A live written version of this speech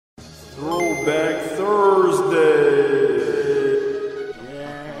Throwback Thursday.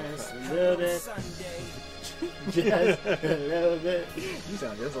 Yes, a little bit. Just a little bit. You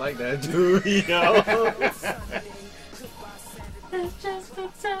sound just like that dude, yo. It's just a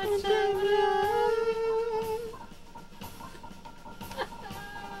touch of love.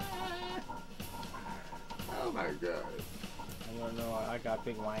 Oh my god. I don't know. I got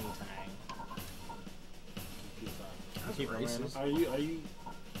big wine time. Keep racist. Are you?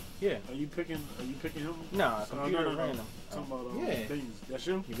 Yeah. Are you picking him? No, computer no. random. Talking about Yeah. things. That's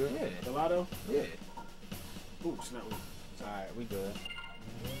you? You good? Yeah. The lotto? Yeah. Ooh, snap with. Alright, we good.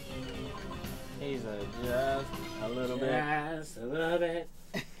 He's just a little bit. Just a little bit.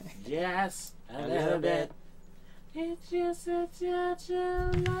 Just a little bit. It's just a touch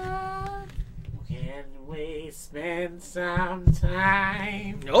of love. Can we spend some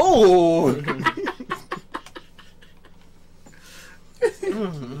time? Oh!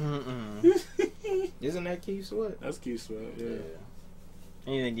 Isn't that Keith Sweat? That's Keith Sweat, yeah.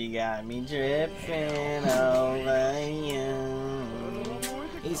 You think you got me dripping over you?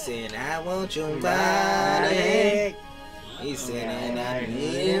 He said, I want your body. He said, and I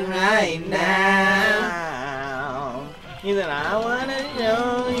need it right now. He said, I wanna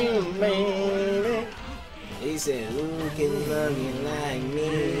show you, baby. He said, who can love you like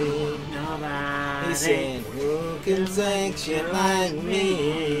me? Nobody. He said, who can sex you like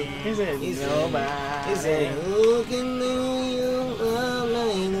me? He said, nobody. He said, who can do you love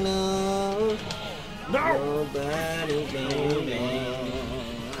like love? No! Nobody, baby.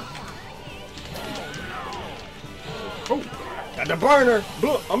 Oh, got the burner.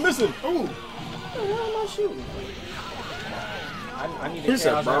 Look, I'm missing. Ooh! What am I shooting? I need to Here's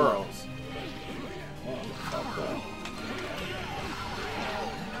a burrow.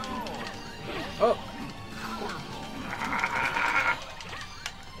 Oh.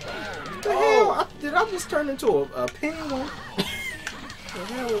 What the hell? Did I just turn into a penguin? What the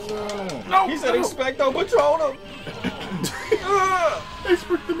hell is going on? No! He said, Expecto Patronum.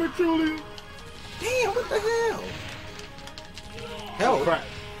 Expect the petroleum. Damn, what the hell? Hell. Crap.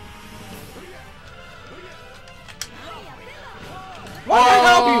 Why did I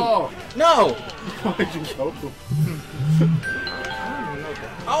help you? No. Why did you help him?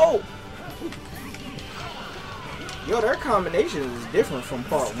 Oh. Yo, their combination is different from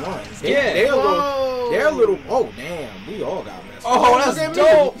part one. They're a little. Oh damn, we all got messed up. Oh, that's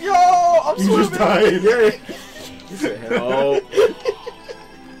dope. Yo, I'm You swimming. just died. Yeah. He said, hello.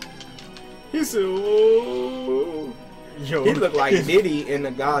 He said, oh. Yo. He looked like Diddy in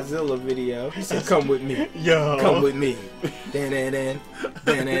the Godzilla video. He said, come with me. Yo. Come with me. I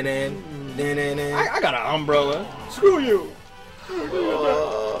I got an umbrella. Screw you.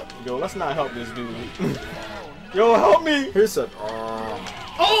 Yo, let's not help this dude. Yo, help me. Here's a. Oh.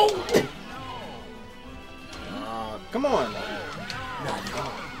 Come on.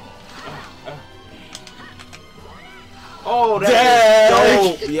 Oh,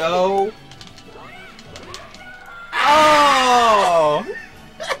 that's dope, yo. Oh.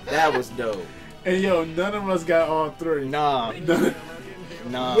 That was dope. And yo, none of us got all three. Nah.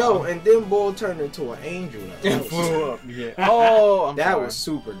 Nah. Yo, and then Bull turned into an angel. It flew up. Yeah. Oh, I'm That sorry. was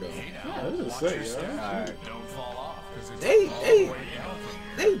super dope. That's just sick, yo. Alright.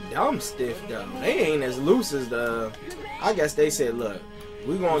 They dumb stiff though. They ain't as loose as the. I guess they said, look,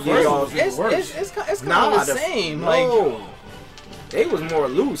 we gonna give y'all. It's kind Nah, of the same. No, Like, they was more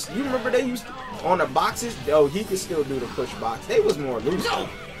loose. You remember they used to, on the boxes? Oh, he could still do the push box. They was more loose. Though.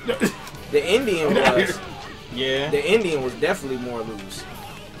 The Indian was. yeah. The Indian was definitely more loose.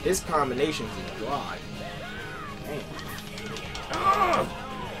 His combinations is dry. Damn.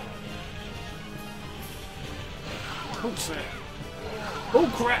 Oh, snap. Oh,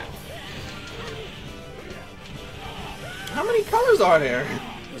 crap. How many colors are there?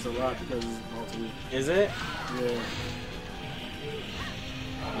 That's a lot because it's multiple. Is it? Yeah.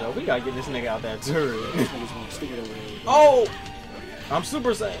 Yo, we gotta get this nigga out that turret. This nigga's gonna stick it over here. Oh! I'm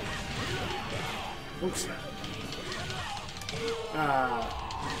Super Saiyan. Oh, snap.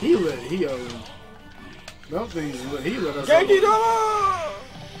 He let them things lit. He let us. Genki Dama!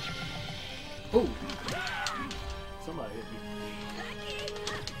 Oh. Somebody hit me.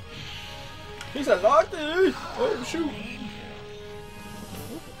 He said, lock this! Oh, shoot.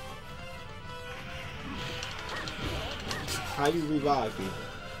 How you revive people?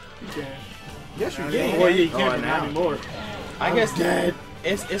 You can. Yes, you Well, can. yeah, you can't Oh, not anymore. I guess dead.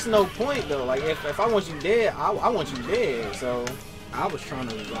 It's no point though. Like if I want you dead, I want you dead. So I was trying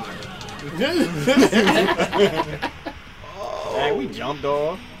to revive him. Dang, we jumped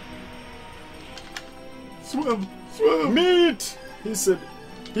off. Swim. Meat. He said,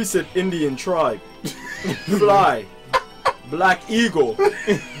 He said Indian tribe. Fly. Black Eagle.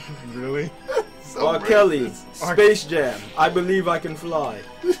 Really? R. Kelly. Space Jam. I believe I can fly.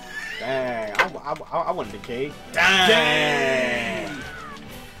 Dang, I wanted the cake. Dang.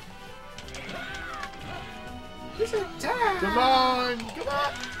 Come on! Come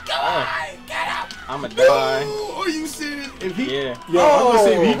on! Come on! Get up! I'ma die. Are you serious? If he, Yeah. yo, I'm gonna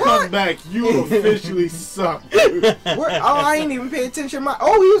say if he what? comes back, you officially suck. I ain't even paying attention.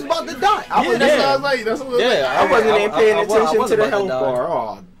 Oh, he was about to die. I Yeah, that's what I was like. That's what I was like. I wasn't even paying I attention was to the about to health die. bar.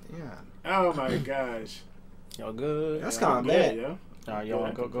 Oh, yeah. Oh my gosh. Y'all good? That's I'm kind of good, bad. yo. Alright, y'all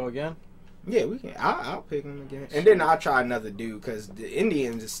wanna go again? Yeah, we can. I'll pick him again, and then I'll try another dude because the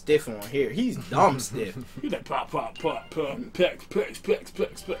Indians is stiff on here. He's dumb stiff. You that pop, pop, pop, pop, peck, peck, peck,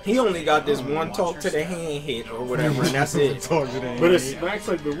 peck, peck. He only got this one talk to the hand hit or whatever, and that's it. But it smacks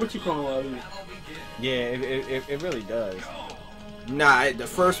like the what you call it? Yeah, it really does. Nah, the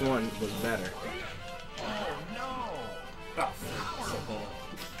first one was better.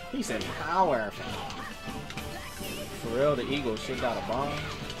 He said power. For real, the Eagle shit got a bomb.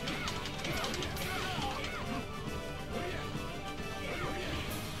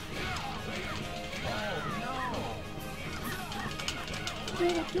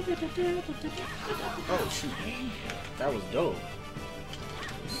 Oh shoot, that was dope.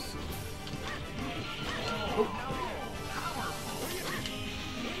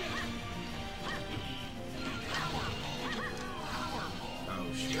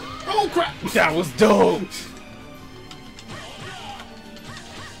 Oh shit! Oh crap! That was dope.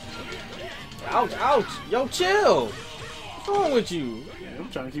 Ouch, ouch. Yo, chill. What's wrong with you? Yeah, I'm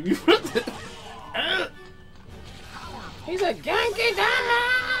trying to keep you with it. He's a Genki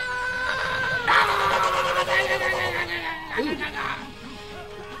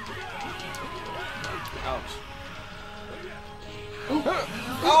Ouch.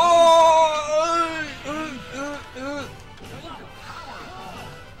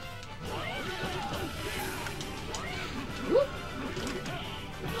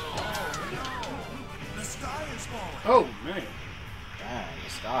 Oh man. Dang, the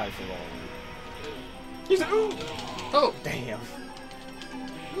sky falling. He said, ooh. Oh Damn.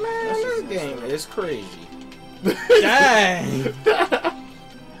 Man, this game is crazy. Dang. Oh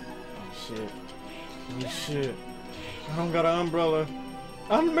shit. Oh shit. I don't got an umbrella.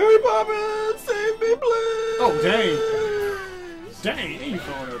 I'm Mary Poppins. Save me, please. Oh dang. Dang, ain't you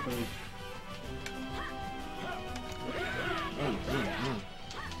throwing that thing?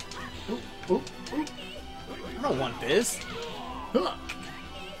 Ooh, ooh, ooh. I don't want this. Huh.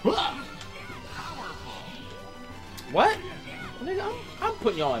 Huh. What? Nigga, I'm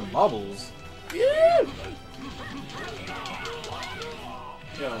putting y'all in bubbles. Yeah.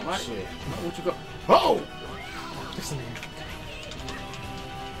 Yo, my Shit. what you go? Oh! Listen here.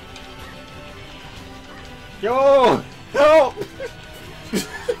 Yo! Help! You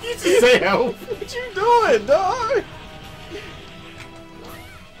just say help. What you doing, dog?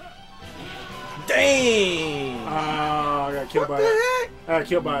 Dang! I got killed What by the it. heck? I got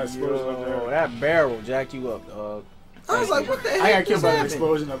killed by an explosion up Yo, there. that barrel jacked you up, dog. I was like, what the heck? I got killed just by an happened?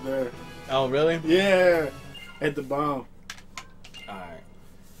 explosion up there. Oh, really? Yeah. At the bomb. Alright.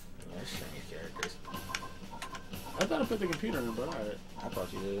 Let's change characters. I thought I put the computer in, but alright. I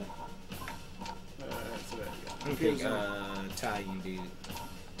thought you did. So there you go. I'm picking Italian dude.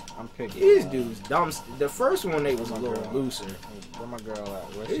 I'm picking. These dudes dumb. The first one they was a my little girl? looser. Where my girl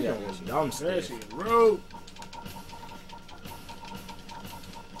at? Where These she at? ones was dumb There stiff. she is. Road.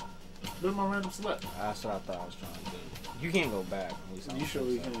 Where's my random select? That's what I thought I was trying to do. You can't go back. At least I You don't sure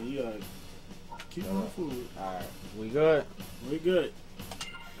think we so. can? You gotta keep on food. Alright, we good? We good.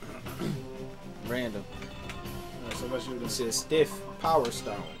 Random. Alright, so let's do It this. says stiff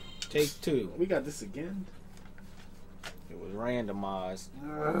Powerstone. Take 2. We got this again. It was randomized.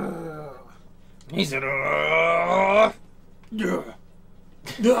 Yeah. He said,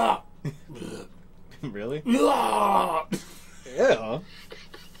 Yeah. really? Yeah. Yeah.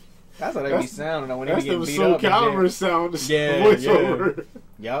 That's how they be sounding when they That's be the getting beat Soul up. and Calibur shit. sound. The Yeah, voiceover.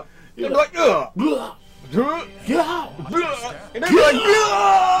 Yep. Yeah. They be like, yeah. Blah. Yeah. Yeah. And they be like,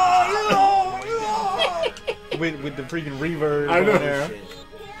 yeah. With the freaking reverb I know. on there. Shit.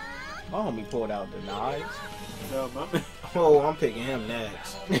 My homie pulled out the knives. No, my- Oh, I'm picking him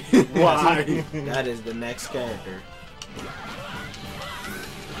next. Why? That is the next character.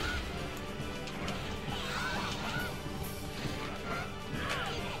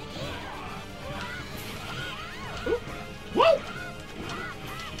 Whoa!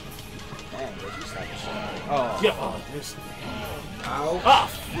 Dang, did you stop the shot? Oh. Yeah. Oh, this. Ow. Ah,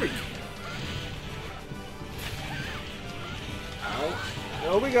 freak. Ow.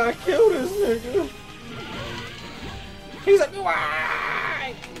 Yo, we we gotta kill this nigga. He's like,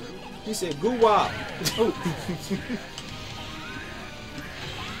 why? He said, goo wop.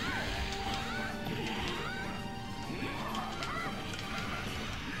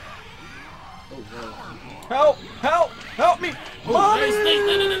 Help! Help! Help me! Mommy!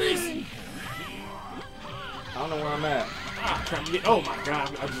 Nice. I don't know where I'm at. Ah, oh my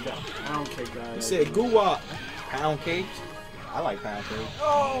god, I just got pound cake, guys. He said, goo wop. Pound cake? I like pound cake.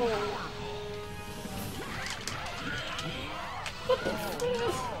 Oh.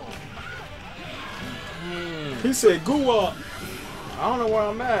 He said, goo wop. I don't know where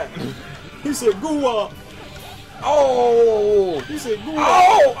I'm at. He said, goo wop. Oh. He said, goo wop.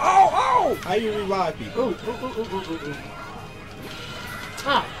 Oh! Oh! Oh! How you revive people? Ooh.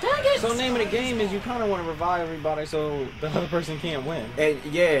 Ah, dang it! So name of the game is you kind of want to revive everybody so the other person can't win. And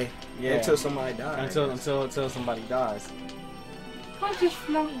yeah, Yeah. until somebody dies. Until somebody dies. I'm just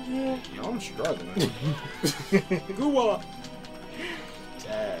floating here. No, I'm struggling. Goo wop.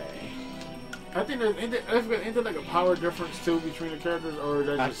 Dang. I think there's like a power difference too between the characters, or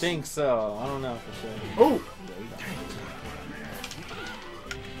that I just... think so. I don't know for sure. Oh!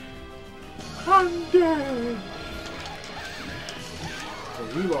 I'm dead! Oh,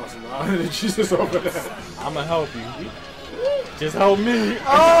 we lost a lot of Jesus over there. I'ma help you. Just help me.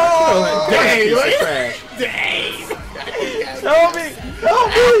 Oh, dang, piece of like- trash. Dang! Help me! Help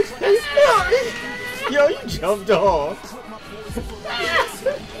me! Yo, you jumped off.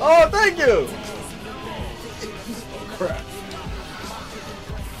 Oh, thank you. Crap.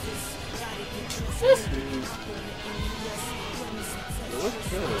 Let's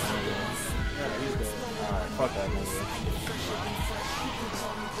kill this nigga. Yeah, he's dead. Alright, fuck that nigga.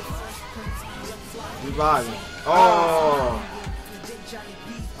 Revive me. Oh.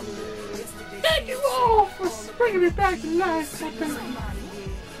 Thank you all for bringing me back to life.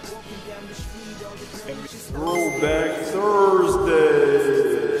 Throwback Thursday.